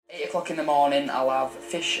8 o'clock in the morning, I'll have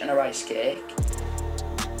fish and a rice cake.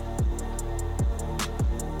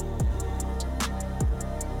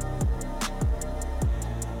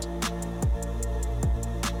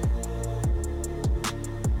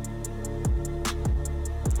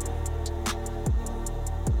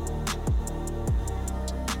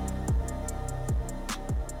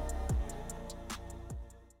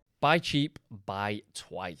 Buy cheap, buy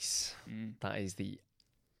twice. That is the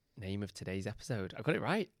name of today's episode. I got it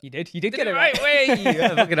right. You did get Did it right. Way.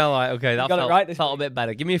 Yeah, fucking hell, right. Okay, that got it right this felt a week. bit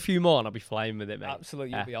better. Give me a few more and I'll be flying with it, mate.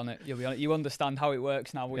 Absolutely, Yeah. you'll be on it. You'll be on it. You understand how it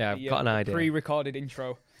works now with Yeah, the I've got an idea. pre-recorded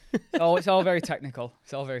intro. It's all very technical.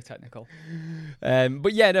 It's all very technical.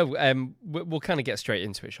 But yeah, no, we'll kind of get straight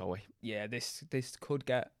into it, shall we? Yeah, this could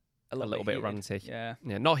get a little bit heated. ranty. Yeah.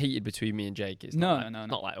 Yeah, not heated between me and Jake. It's No, not like, no.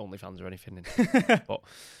 Not like OnlyFans or anything. But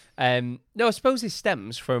no, I suppose this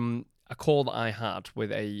stems from a call that I had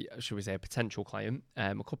with a potential client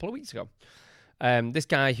a couple of weeks ago. This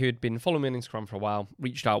guy who had been following me on Instagram for a while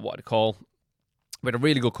reached out, wanted a call. We had a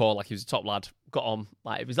really good call. Like, he was a top lad. Got on.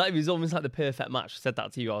 Like, it was almost like the perfect match. I said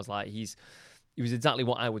that to you. I was like, he was exactly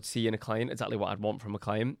what I would see in a client, exactly what I'd want from a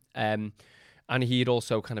client. And he had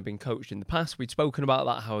also kind of been coached in the past. We'd spoken about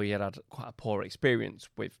that, how he had quite a poor experience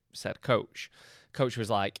with said coach. Coach was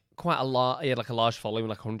like quite a lot. He had like a large following,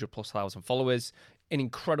 like 100,000+ followers, in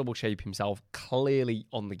incredible shape himself, clearly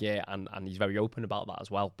on the gear, and he's very open about that as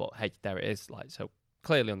well. But hey, there it is. Like, so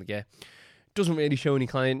clearly on the gear. Doesn't really show any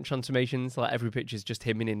client transformations. Like, every picture is just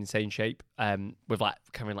him in insane shape, with like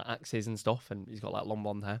carrying like axes and stuff, and he's got like long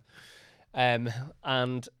blonde hair.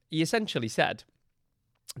 And he essentially said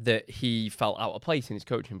that he felt out of place in his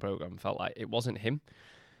coaching program, felt like it wasn't him.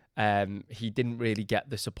 He didn't really get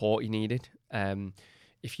the support he needed.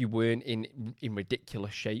 If you weren't in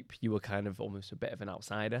ridiculous shape, you were kind of almost a bit of an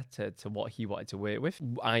outsider to what he wanted to work with.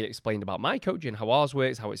 I explained about my coaching, how ours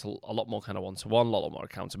works, how it's a lot more kind of one-to-one, a lot more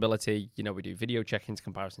accountability. You know, we do video check-ins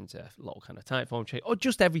comparison to a lot of kind of type form check, or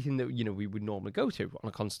just everything that, you know, we would normally go to on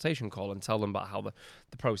a consultation call and tell them about how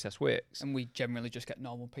the process works. And we generally just get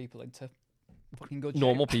normal people into fucking good shape.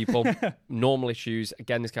 Normal people, normal issues.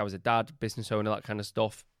 Again, this guy was a dad, business owner, that kind of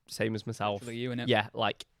stuff. Same as myself. Literally you, innit? Yeah,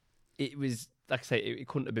 like, it was, like I say, it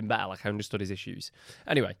couldn't have been better. Like, I understood his issues.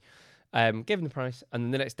 Anyway, gave him the price, and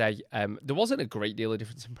then the next day, there wasn't a great deal of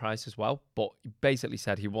difference in price as well, but he basically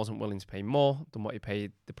said he wasn't willing to pay more than what he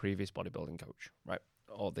paid the previous bodybuilding coach, right?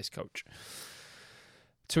 Or this coach.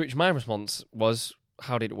 To which my response was,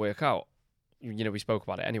 how did it work out? You know, we spoke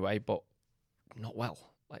about it anyway, but not well.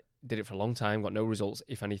 Like, did it for a long time, got no results.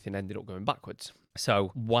 If anything, ended up going backwards.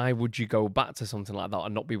 So why would you go back to something like that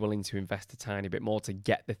and not be willing to invest a tiny bit more to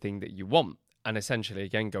get the thing that you want? And essentially,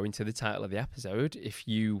 again, going to the title of the episode, if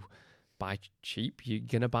you buy cheap, you're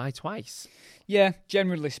going to buy twice. Yeah,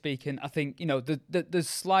 generally speaking, I think, you know, there's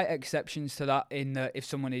slight exceptions to that in that if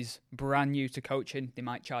someone is brand new to coaching, they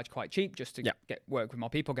might charge quite cheap just to get work with more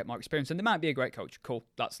people, get more experience, and they might be a great coach. Cool.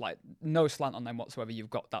 That's like no slant on them whatsoever.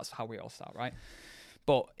 That's how we all start, right?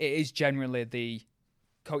 But it is generally the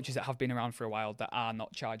coaches that have been around for a while that are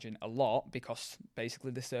not charging a lot because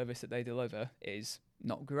basically the service that they deliver is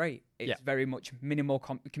not great. It's very much minimal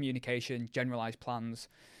communication, generalized plans.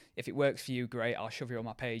 If it works for you, great, I'll shove you on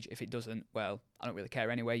my page. If it doesn't, well, I don't really care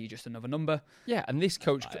anyway. You're just another number. Yeah, and this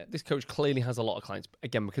coach clearly has a lot of clients.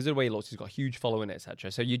 Again, because of the way he looks, he's got a huge following,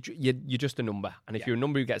 etc. So you're just a number. And if you're a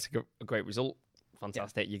number who gets a great result,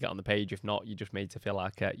 fantastic, you get on the page. If not, you're just made to feel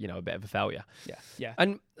like a bit of a failure. Yeah.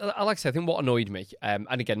 And like I said, I think what annoyed me, and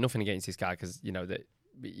again, nothing against this guy because that,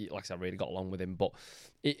 like I said, I really got along with him. But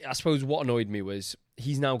I suppose what annoyed me was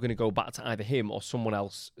he's now going to go back to either him or someone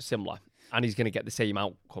else similar, and he's going to get the same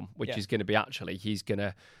outcome, which is going to be he's going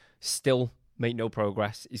to still make no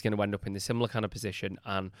progress. He's going to end up in the similar kind of position,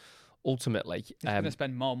 and ultimately, he's going to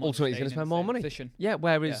spend more money. Ultimately, he's going to spend more money. Position. Yeah,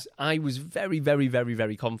 whereas I was very, very, very,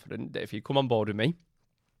 very confident that if he'd come on board with me,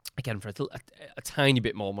 again, for a tiny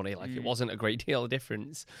bit more money, like it wasn't a great deal of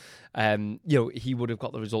difference, he would have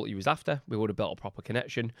got the result he was after. We would have built a proper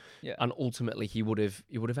connection, and ultimately he would have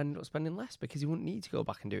ended up spending less because he wouldn't need to go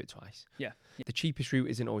back and do it twice. Yeah. The cheapest route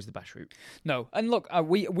isn't always the best route. No, and look,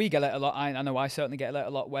 we get it a lot. I know I certainly get it a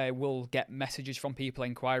lot where we'll get messages from people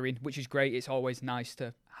inquiring, which is great. It's always nice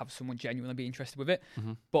to have someone genuinely be interested with it.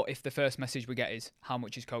 Mm-hmm. But if the first message we get is how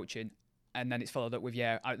much is coaching, and then it's followed up with,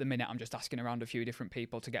 at the minute I'm just asking around a few different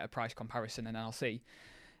people to get a price comparison and then I'll see.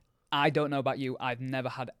 I don't know about you. I've never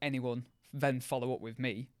had anyone then follow up with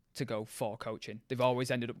me to go for coaching. They've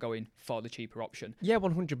always ended up going for the cheaper option. Yeah,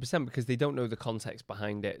 100%, because they don't know the context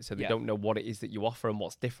behind it. So they don't know what it is that you offer and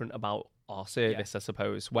what's different about our service, I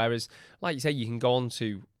suppose. Whereas, like you say, you can go on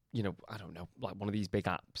to, I don't know, like one of these big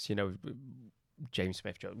apps, James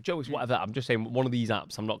Smith, Joe's, whatever. I'm just saying one of these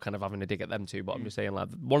apps. I'm not kind of having a dig at them too, but I'm just saying like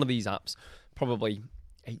one of these apps, probably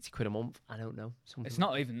 80 quid a month. I don't know. It's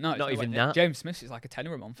not even that. Not even that. James Smith's is like a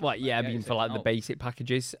tenner a month. Well, yeah, I mean for like the basic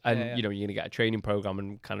packages, and you know you're gonna get a training program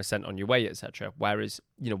and kind of sent on your way, etc. Whereas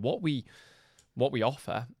you know what we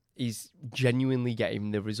offer is genuinely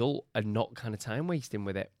getting the result and not kind of time wasting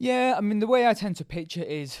with it. Yeah, I mean the way I tend to pitch it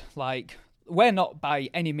is like, we're not by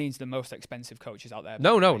any means the most expensive coaches out there.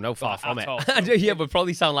 No, far from it. All. Yeah, we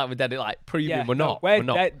probably sound like we're dead at like premium. We're not. We're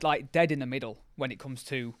not. Dead in the middle when it comes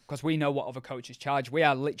to, because we know what other coaches charge. We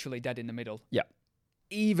are literally dead in the middle. Yeah.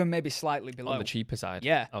 Even maybe slightly below. On the cheaper side.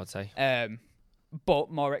 Yeah. I would say.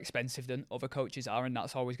 But more expensive than other coaches are, and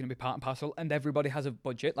that's always going to be part and parcel. And everybody has a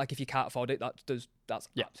budget. Like if you can't afford it, that's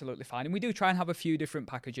absolutely fine. And we do try and have a few different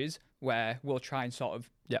packages where we'll try and sort of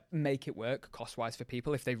make it work cost-wise for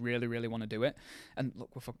people if they really, really want to do it. And look,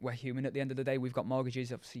 we're human at the end of the day. We've got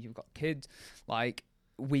mortgages. Obviously, you've got kids. Like,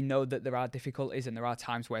 we know that there are difficulties and there are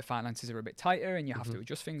times where finances are a bit tighter and you have to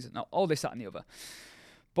adjust things and all this, that, and the other.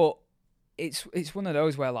 But it's one of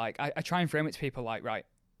those where like I try and frame it to people like, right,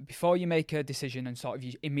 before you make a decision and sort of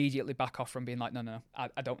you immediately back off from being like, no, I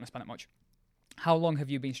don't want to spend it much. How long have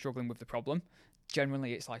you been struggling with the problem?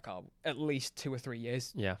 Generally, it's like at least 2 or 3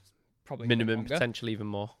 years. Yeah. Probably minimum, potentially even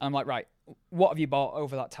more. And I'm like, right, what have you bought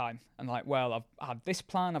over that time? And like, well, I've had this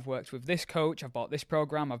plan, I've worked with this coach, I've bought this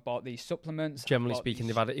program, I've bought these supplements. Generally speaking,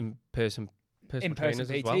 they've had it in-person trainers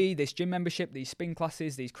PT, as well. this gym membership, these spin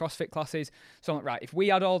classes, these CrossFit classes. So I'm like, right, if we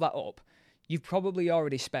add all that up, you've probably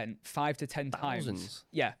already spent 5 to 10 times,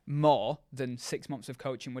 more than 6 months of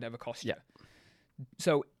coaching would ever cost you.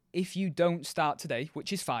 So if you don't start today,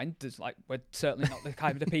 which is fine, we're certainly not the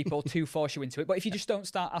kind of people to force you into it, but if you just don't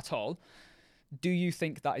start at all, do you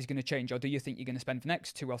think that is going to change, or do you think you're going to spend the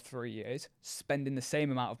next 2 or 3 years spending the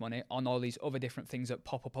same amount of money on all these other different things that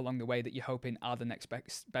pop up along the way that you're hoping are the next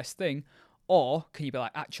best thing? Or can you be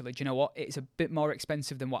like, actually, do you know what? It's a bit more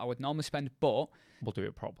expensive than what I would normally spend, but we'll do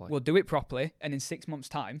it properly. And in 6 months'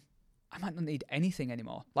 time, I might not need anything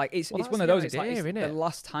anymore. Like it's one of those. It's the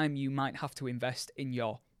last time you might have to invest in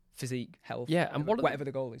your physique, health, and whatever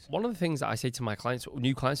the goal is. One of the things that I say to my clients,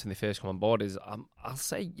 new clients when they first come on board, is I'll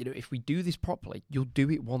say, you know, if we do this properly, you'll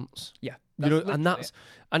do it once. Yeah, you know, and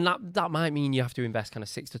that might mean you have to invest kind of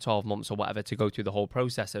 6 to 12 months or whatever to go through the whole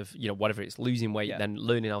process of, you know, whatever it's losing weight, then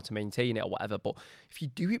learning how to maintain it or whatever. But if you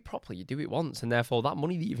do it properly, you do it once, and therefore that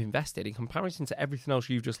money that you've invested in comparison to everything else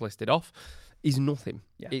you've just listed off is nothing.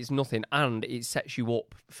 Yeah. It's nothing, and it sets you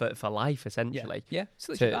up for life essentially. Yeah.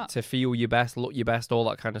 To feel your best, look your best, all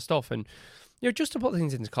that kind of stuff. And you know, just to put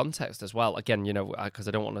things into context as well. Again, you know, because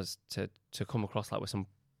I don't want us to come across like we're some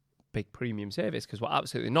big premium service, because we're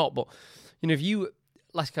absolutely not. But you know, if you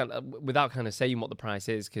without kind of saying what the price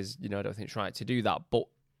is, because you know I don't think it's right to do that, but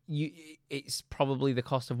it's probably the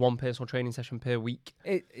cost of one personal training session per week.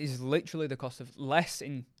 It is literally the cost of less,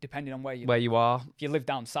 depending on where you are. If you live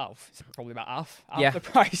down south, it's probably about half the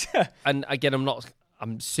price. And again,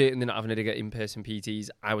 I'm certainly not having to get in-person PTs.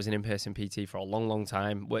 I was an in-person PT for a long, long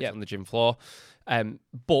time, worked on the gym floor.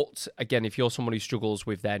 But again, if you're someone who struggles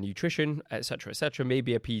with their nutrition, et cetera,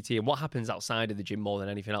 maybe a PT, and what happens outside of the gym more than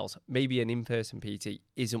anything else, maybe an in-person PT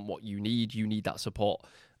isn't what you need. You need that support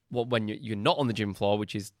when you're not on the gym floor,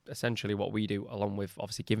 which is essentially what we do, along with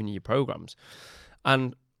obviously giving you your programs.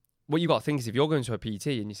 And what you got to think is, if you're going to a PT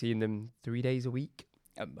and you're seeing them 3 days a week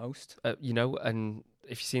at most, you know, and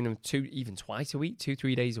if you're seeing them even twice a week,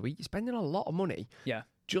 2-3 days a week, you're spending a lot of money. Yeah.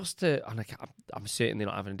 Just to, and I'm certainly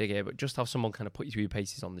not having a dig here, but just have someone kind of put you through your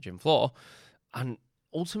paces on the gym floor. And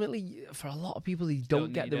ultimately, for a lot of people, they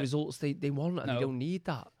don't get the results they want, and they don't need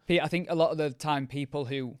that. Pete, I think a lot of the time, people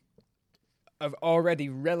who have already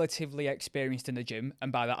relatively experienced in the gym,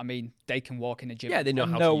 and by that I mean they can walk in the gym, they know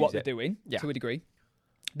and how know to what use they're doing to a degree.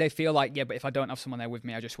 They feel like, but if I don't have someone there with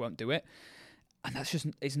me, I just won't do it. And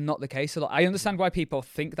it's not the case. So I understand why people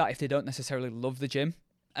think that if they don't necessarily love the gym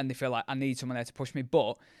and they feel like I need someone there to push me.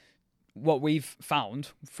 But what we've found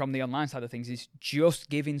from the online side of things is just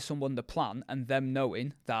giving someone the plan and them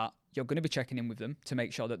knowing that you're going to be checking in with them to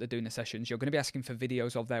make sure that they're doing the sessions. You're going to be asking for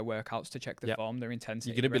videos of their workouts to check the form, their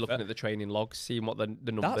intensity. You're going to be looking at the training logs, seeing what the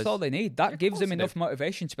numbers. That's all they need. That gives them enough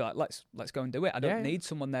motivation to be like, let's go and do it. I don't need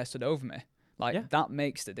someone there stood over me. That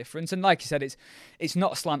makes the difference. And like you said, it's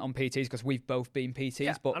not a slant on PTs, because we've both been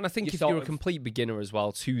PTs. But and I think if you're a complete beginner as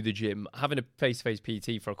well to the gym, having a face-to-face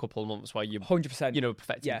PT for a couple of months while you're 100%, you know,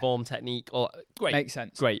 perfecting form, technique, great, makes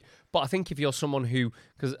sense. Great. But I think if you're someone who,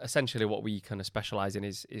 because essentially what we kind of specialize in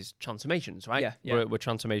is transformations, right? Yeah. We're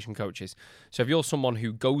transformation coaches. So if you're someone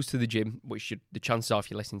who goes to the gym, which the chances are,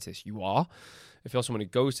 if you're listening to this, you are. If you're someone who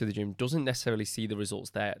goes to the gym, doesn't necessarily see the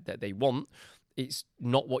results there that they want, it's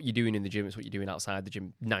not what you're doing in the gym, it's what you're doing outside the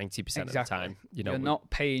gym 90% of the time. You're not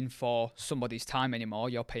paying for somebody's time anymore,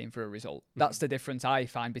 you're paying for a result. That's the difference I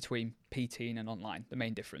find between PT and online, the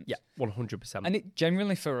main difference. Yeah, 100%. And it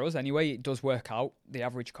generally, for us anyway, it does work out. The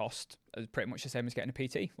average cost is pretty much the same as getting a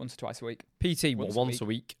PT once or twice a week. PT once a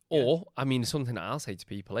week. Or, I mean, something that I'll say to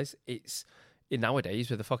people is, it's nowadays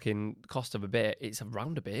with the fucking cost of a beer, it's a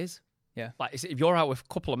round of beers. Yeah. Like, if you're out with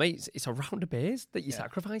a couple of mates, it's a round of beers that you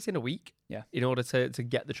sacrifice in a week in order to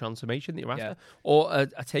get the transformation that you're after. Or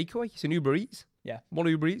a takeaway. It's an Uber Eats. Yeah. One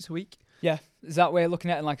Uber Eats a week. Yeah. Is that way of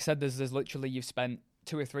looking at it? And like I said, there's literally, you've spent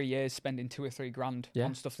 2 or 3 years spending 2 or 3 grand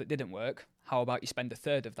on stuff that didn't work. How about you spend a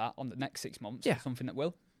third of that on the next 6 months on something that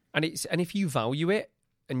will? And if you value it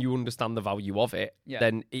and you understand the value of it,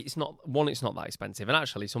 then it's not that expensive. And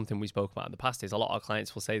actually, something we spoke about in the past is a lot of our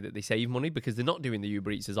clients will say that they save money because they're not doing the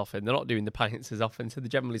Uber Eats as often, they're not doing the pints as often, so they're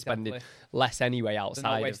generally spending less anyway outside.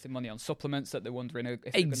 They're not wasting money on supplements that they're wondering if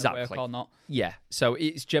they're going to work or not. Yeah, so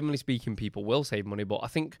it's generally speaking, people will save money, but I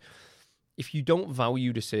think if you don't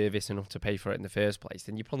value the service enough to pay for it in the first place,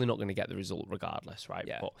 then you're probably not going to get the result regardless, right?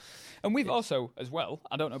 Yeah. And we've also, as well,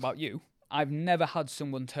 I don't know about you, I've never had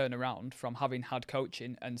someone turn around from having had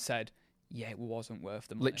coaching and said, yeah, it wasn't worth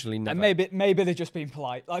the money. Literally never. And maybe they're just being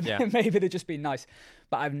polite. Maybe they're just being nice.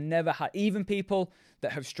 But I've never had, even people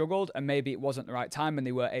that have struggled and maybe it wasn't the right time and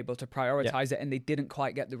they were able to prioritize it and they didn't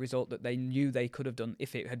quite get the result that they knew they could have done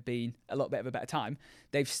if it had been a little bit of a better time,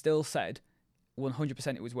 they've still said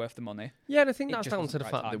 100% it was worth the money. Yeah, and I think that's down to the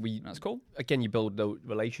fact that that's cool. Again, you build those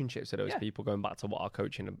relationships with those people, going back to what our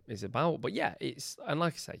coaching is about. But yeah, and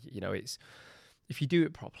like I say, it's if you do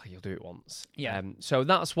it properly, you'll do it once. Yeah. So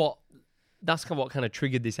that's what kind of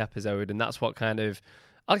triggered this episode, and that's what kind of,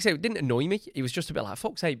 like I say, it didn't annoy me. It was just a bit like,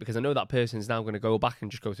 fuck's sake, because I know that person's now going to go back and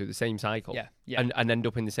just go through the same cycle and end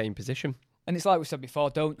up in the same position. And it's like we said before,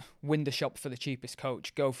 don't window shop for the cheapest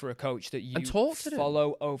coach. Go for a coach that you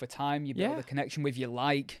follow over time. You build a connection with, you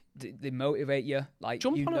like, they motivate you. Like,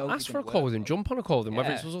 ask for a call with them, jump on a call with them,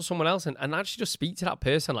 whether it's with someone else, and actually just speak to that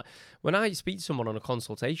person. Like, when I speak to someone on a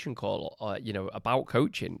consultation call, or, about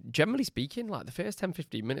coaching, generally speaking, like the first 10,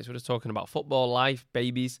 15 minutes, we're just talking about football, life,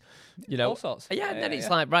 babies, all sorts. Yeah, and then it's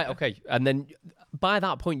like, right, okay. And then by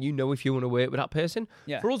that point, if you want to work with that person.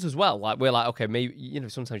 Yeah. For us as well, like, we're like, okay, maybe,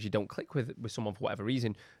 sometimes you don't click with someone for whatever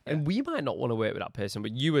reason, and we might not want to work with that person,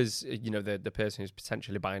 but you as, the person who's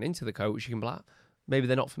potentially buying into the coach, you can be like, maybe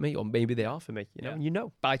they're not for me, or maybe they are for me,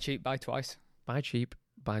 Buy cheap, buy twice. Buy cheap,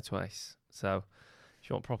 buy twice. So if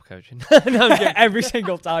you want proper coaching. Every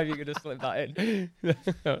single time you're going to slip that in.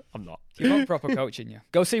 I'm not. If you want proper coaching,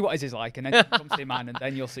 go see what his is like, and then come see mine, and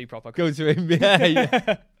then you'll see proper coaching. Go to him.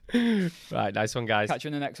 Yeah. Right, nice one, guys. Catch you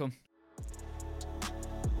in the next one.